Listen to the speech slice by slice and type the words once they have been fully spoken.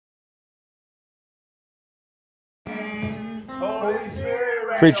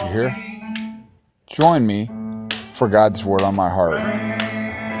Preacher here. Join me for God's Word on my heart.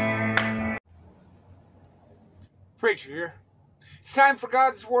 Preacher here. It's time for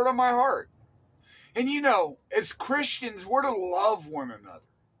God's Word on my heart. And you know, as Christians, we're to love one another.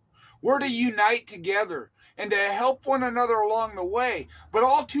 We're to unite together and to help one another along the way. But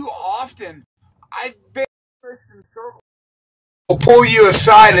all too often, I've been in Christian circles. Will pull you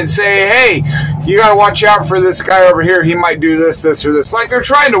aside and say, hey, you got to watch out for this guy over here. He might do this, this, or this. Like they're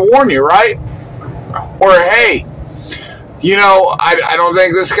trying to warn you, right? Or, hey, you know, I don't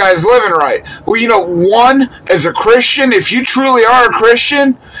think this guy's living right. Well, you know, one, as a Christian, if you truly are a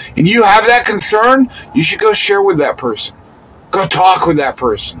Christian and you have that concern, you should go share with that person. Go talk with that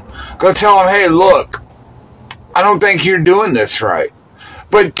person. Go tell them, hey, look, I don't think you're doing this right.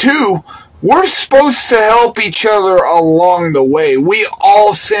 But two, we're supposed to help each other along the way. We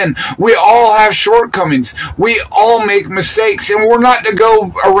all sin. We all have shortcomings. We all make mistakes. And we're not to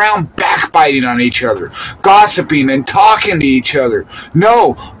go around backbiting on each other, gossiping and talking to each other.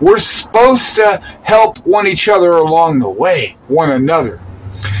 No, we're supposed to help one another along the way, one another.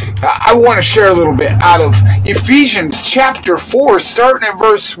 I want to share a little bit out of Ephesians chapter 4, starting at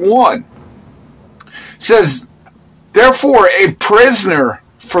verse 1. It says, therefore, a prisoner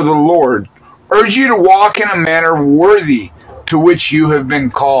for the Lord, urge you to walk in a manner worthy to which you have been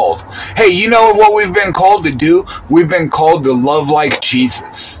called. Hey, you know what we've been called to do? We've been called to love like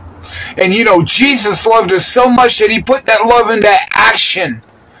Jesus. And you know, Jesus loved us so much that he put that love into action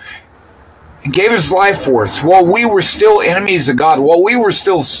and gave his life for us while we were still enemies of God, while we were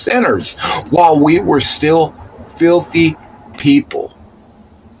still sinners, while we were still filthy people.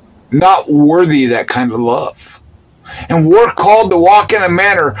 Not worthy of that kind of love. And we're called to walk in a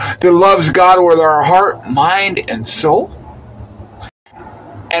manner that loves God with our heart, mind, and soul.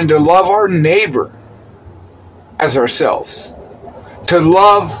 And to love our neighbor as ourselves. To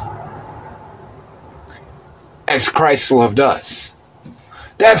love as Christ loved us.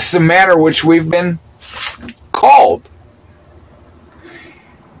 That's the manner which we've been called.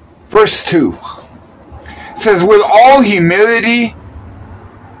 Verse 2. It says, with all humility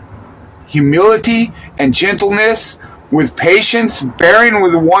and gentleness, with patience, bearing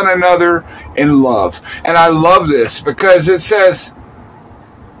with one another in love. And I love this because it says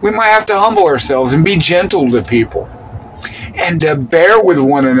we might have to humble ourselves and be gentle to people and to bear with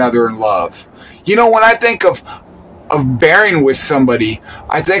one another in love. You know, when I think of bearing with somebody,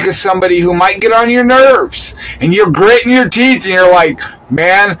 I think of somebody who might get on your nerves and you're gritting your teeth and you're like,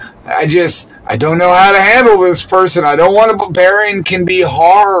 man, I don't know how to handle this person. I don't want to. Bearing can be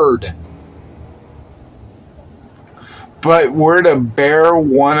hard. But we're to bear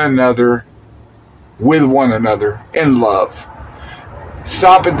one another with one another in love.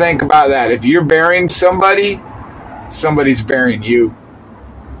 Stop and think about that. If you're bearing somebody, somebody's bearing you.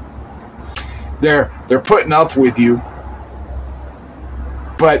 They're putting up with you,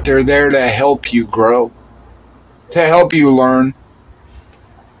 but they're there to help you grow, to help you learn.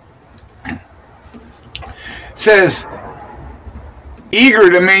 It says, eager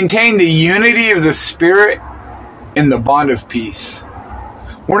to maintain the unity of the Spirit in the bond of peace.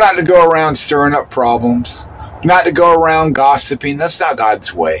 We're not to go around stirring up problems, not to go around gossiping. That's not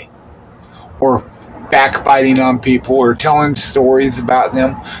God's way. Or backbiting on people or telling stories about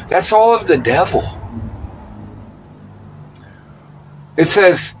them. That's all of the devil. It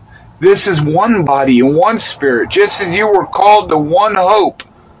says, this is one body and one spirit, just as you were called to one hope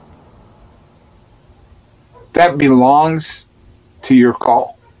that belongs to your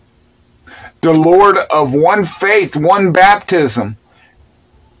call. The Lord of one faith, one baptism,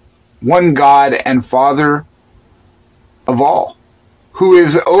 one God and Father of all, who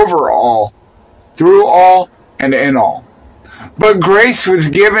is over all, through all, and in all. But grace was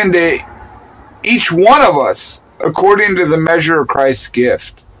given to each one of us according to the measure of Christ's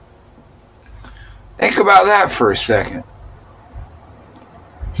gift. Think about that for a second.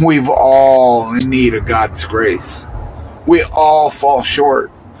 We've all in need of God's grace. We all fall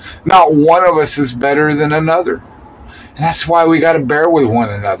short. Not one of us is better than another. And that's why we got to bear with one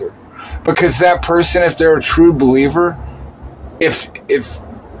another. Because that person, if they're a true believer, if is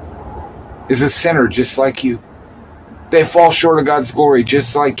a sinner just like you. They fall short of God's glory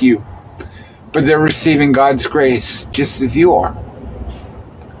just like you. But they're receiving God's grace just as you are.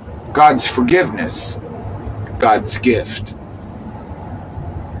 God's forgiveness. God's gift.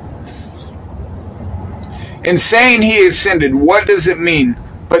 In saying he ascended, what does it mean?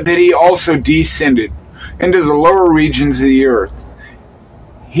 But that he also descended into the lower regions of the earth.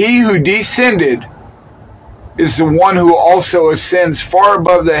 He who descended is the one who also ascends far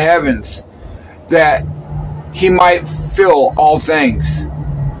above the heavens, that he might fill all things.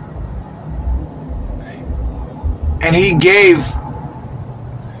 And he gave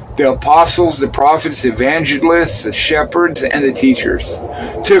the apostles, the prophets, the evangelists, the shepherds, and the teachers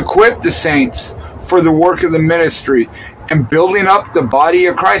to equip the saints for the work of the ministry and building up the body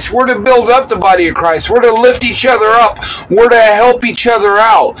of Christ. We're to build up the body of Christ. We're to lift each other up. We're to help each other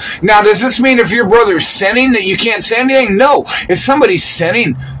out. Now, does this mean if your brother's sinning that you can't say anything? No. If somebody's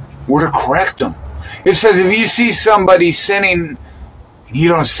sinning, we're to correct them. It says if you see somebody sinning and you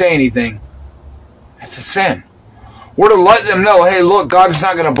don't say anything, that's a sin. We're to let them know, hey, look, God's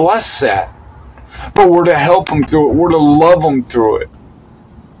not going to bless that. But we're to help them through it. We're to love them through it.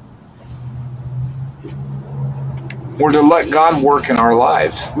 We're to let God work in our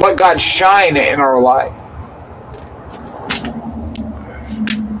lives. Let God shine in our life.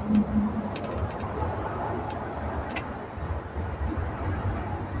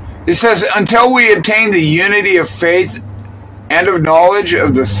 It says, until we attain the unity of faith and of knowledge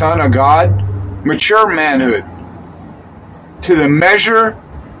of the Son of God, mature manhood, to the measure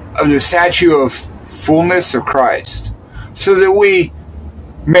of the stature of fullness of Christ, so that we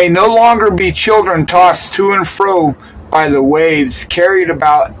may no longer be children tossed to and fro by the waves, carried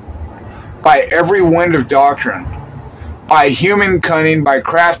about by every wind of doctrine, by human cunning, by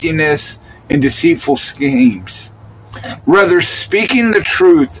craftiness and deceitful schemes. Rather, speaking the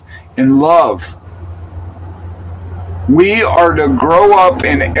truth in love, we are to grow up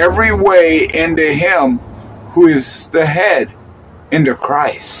in every way into Him who is the head, into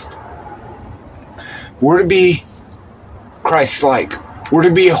Christ. We're to be Christ-like. We're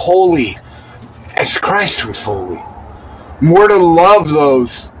to be holy as Christ was holy. We're to love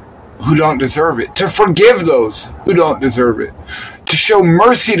those who don't deserve it, to forgive those who don't deserve it, to show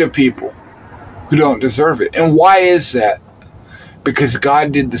mercy to people who don't deserve it. And why is that? Because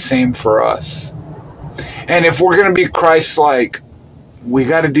God did the same for us. And if we're going to be Christ-like, we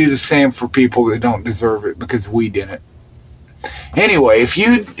got to do the same for people that don't deserve it, because we didn't. Anyway, if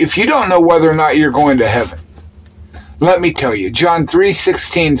you don't know whether or not you're going to heaven, let me tell you. John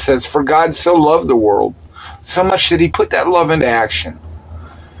 3:16 says, for God so loved the world, so much that He put that love into action.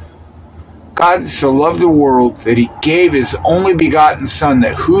 God so loved the world that He gave His only begotten Son,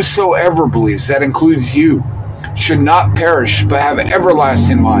 that whosoever believes, that includes you, should not perish but have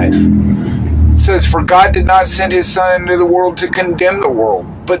everlasting life. It says, for God did not send His Son into the world to condemn the world,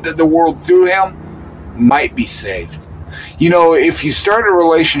 but that the world through Him might be saved. You know, if you start a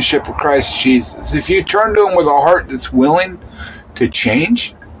relationship with Christ Jesus, if you turn to Him with a heart that's willing to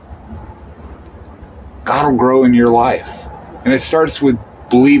change, God will grow in your life. And it starts with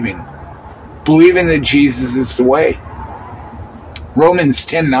believing that Jesus is the way. Romans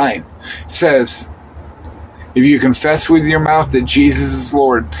 10:9 says, if you confess with your mouth that Jesus is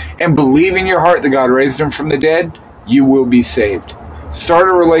Lord and believe in your heart that God raised Him from the dead, you will be saved. Start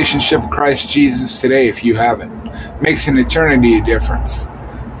a relationship with Christ Jesus today if you haven't. Makes an eternity a difference.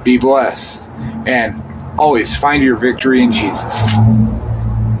 Be blessed. And always find your victory in Jesus.